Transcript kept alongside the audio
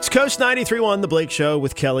Coast 93.1, The Blake Show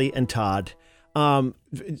with Kelly and Todd.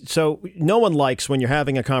 So no one likes when you're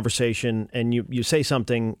having a conversation and you say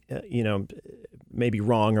something, maybe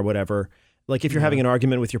wrong or whatever. Like if you're having an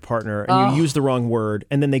argument with your partner and you use the wrong word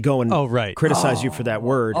and then they go and criticize you for that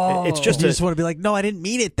word. It's just you just want to be like, no, I didn't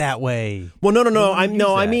mean it that way. Well, no.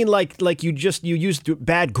 I mean like you used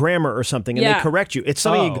bad grammar or something and they correct you. It's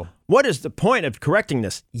something. You go, what is the point of correcting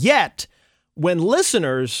this? Yet when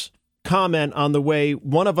listeners comment on the way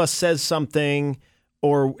one of us says something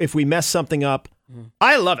or if we mess something up,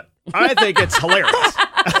 I love it. I think it's hilarious.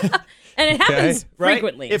 And it happens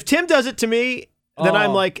frequently. If Tim does it to me, then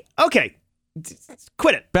I'm like, okay,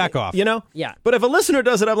 quit it. Back off. Yeah. But if a listener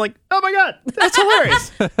does it, I'm like, oh my God, that's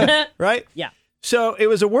hilarious. Right? Yeah. So it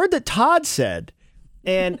was a word that Todd said,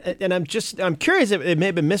 and I'm curious if it may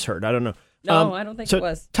have been misheard. I don't know. No, I don't think it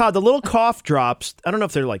was. Todd, the little cough drops, I don't know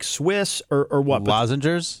if they're like Swiss or what.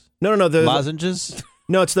 Lozengers? No. Lozenges?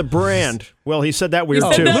 No, it's the brand. Well, he said that weird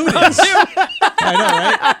too. I know,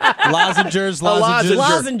 right? Lozenges.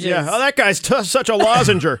 Lozenges. Yeah. Oh, that guy's such a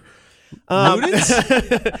lozenger.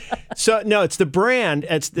 So no, it's the brand.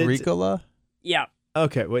 It's Ricola? Yeah.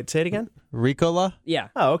 Okay, wait, say it again. Ricola? Yeah.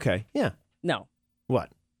 Oh, okay. Yeah. No.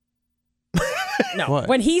 What? No. What?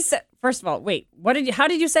 When he said, first of all, wait, how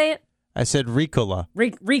did you say it? I said Ricola.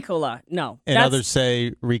 Ricola. No. And others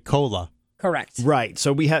say Ricola. Correct. Right.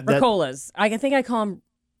 So we had that. Ricolas. I think I call them,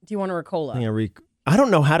 do you want a Ricola? Yeah, I don't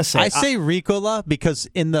know how to say it. I say Ricola because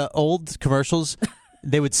in the old commercials,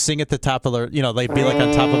 they would sing at the top of their, they'd be like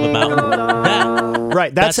on top of a mountain.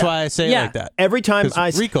 Right. That's why I say it like that. Every time I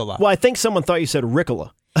Ricola. Well, I think someone thought you said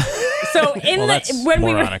Ricola. So when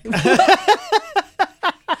moronic.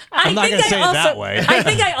 I'm not going to say it that way. I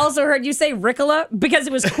think I also heard you say Ricola because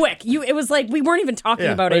it was quick. It was like we weren't even talking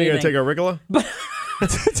about anything. Are you going to take a Ricola?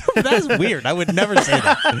 That's weird. I would never say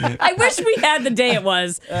that. I wish we had the day it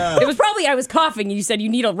was. It was probably I was coughing and you said you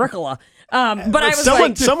need a Ricola. But I was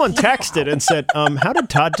someone texted and said, how did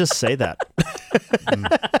Todd just say that?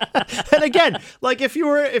 And again, like if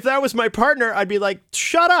that was my partner, I'd be like,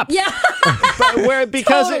 shut up. Yeah.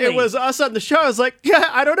 Because totally. it was us on the show, I was like, yeah,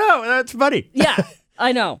 I don't know. That's funny. Yeah,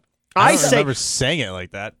 I know. I don't remember saying it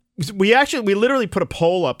like that. We literally put a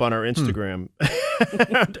poll up on our Instagram.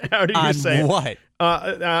 How do you say what?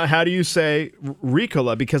 How do you say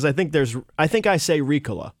Ricola? Because I think I say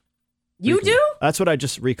Ricola. You Ricola. do? That's what I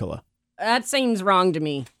just Ricola. That seems wrong to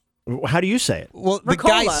me. How do you say it? Well, Ricola. The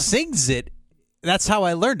guy sings it. That's how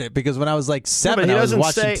I learned it because when I was like 7, I was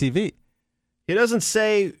watching TV. He doesn't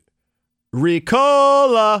say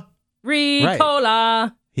Ricola. Ricola.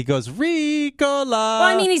 Right. He goes, Ricola. Well,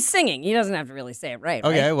 I mean, he's singing. He doesn't have to really say it right.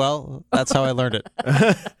 Okay, well, that's how I learned it.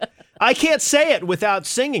 I can't say it without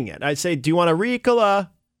singing it. I say, do you want a Ricola?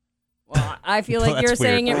 Well, I feel like you're weird.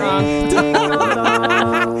 saying it wrong.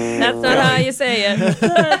 That's not how you say it.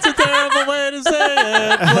 That's a terrible way to say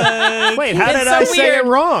it, Blake. Wait, how did I say it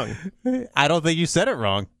wrong? I don't think you said it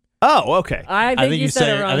wrong. Oh, okay. I think you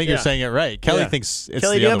said it wrong. I think you're saying it right. Kelly thinks it's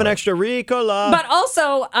Kelly, the do you other have an way. extra Ricola? But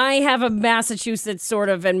also, I have a Massachusetts sort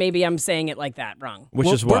of, and maybe I'm saying it like that wrong. Which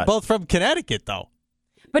is what? We're both from Connecticut, though.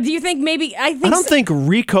 But do you think maybe I don't think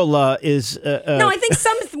Ricola is. No, I think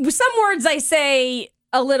some words I say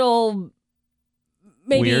a little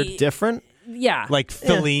maybe weird, different. Yeah, like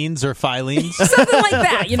Philines or Philines, something like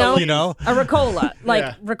that. You know, a Ricola,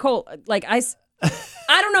 like Ricola, like I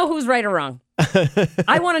don't know who's right or wrong.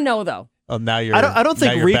 I want to know though. Oh, now you're. I don't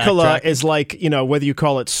think Ricola is like whether you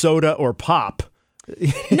call it soda or pop.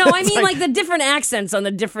 No, I mean like the different accents on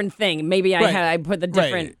the different thing. Maybe I put the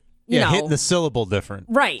different. Right. You know, hitting the syllable different.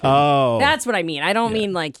 Right. Oh, that's what I mean. I don't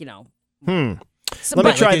mean like Let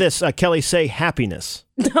me try this. Kelly, say happiness.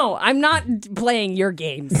 No, I'm not playing your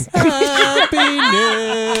games. Happiness.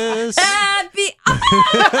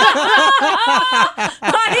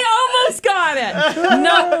 I almost got it.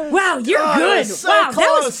 No, wow, you're good. So wow, close.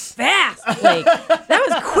 that was fast, Blake. That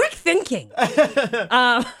was quick thinking.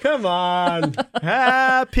 Come on,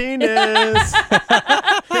 happiness.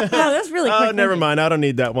 Wow, that's really quick. Oh, never mind. I don't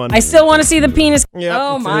need that one. I still want to see the penis. Yep.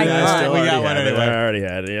 Oh my god, we got one anyway. I already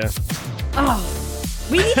had it. Yeah. Oh.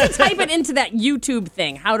 We need to type it into that YouTube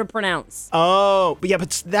thing, how to pronounce. Oh, yeah,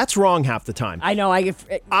 but that's wrong half the time. I know.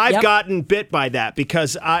 I've gotten bit by that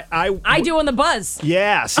because I do on the buzz.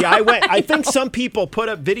 Yeah, see, I think some people put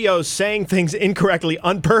up videos saying things incorrectly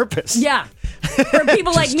on purpose. Yeah, for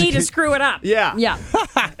people like me to screw it up. Yeah. Yeah.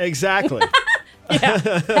 Exactly. Yeah,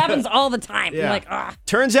 happens all the time. Yeah. I'm like, ugh.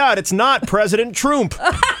 Turns out it's not President Trump.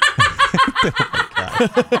 All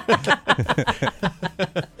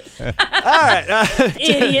right.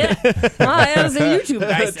 Idiot. Oh, that was a YouTube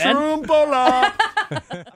guy said. Trumpola.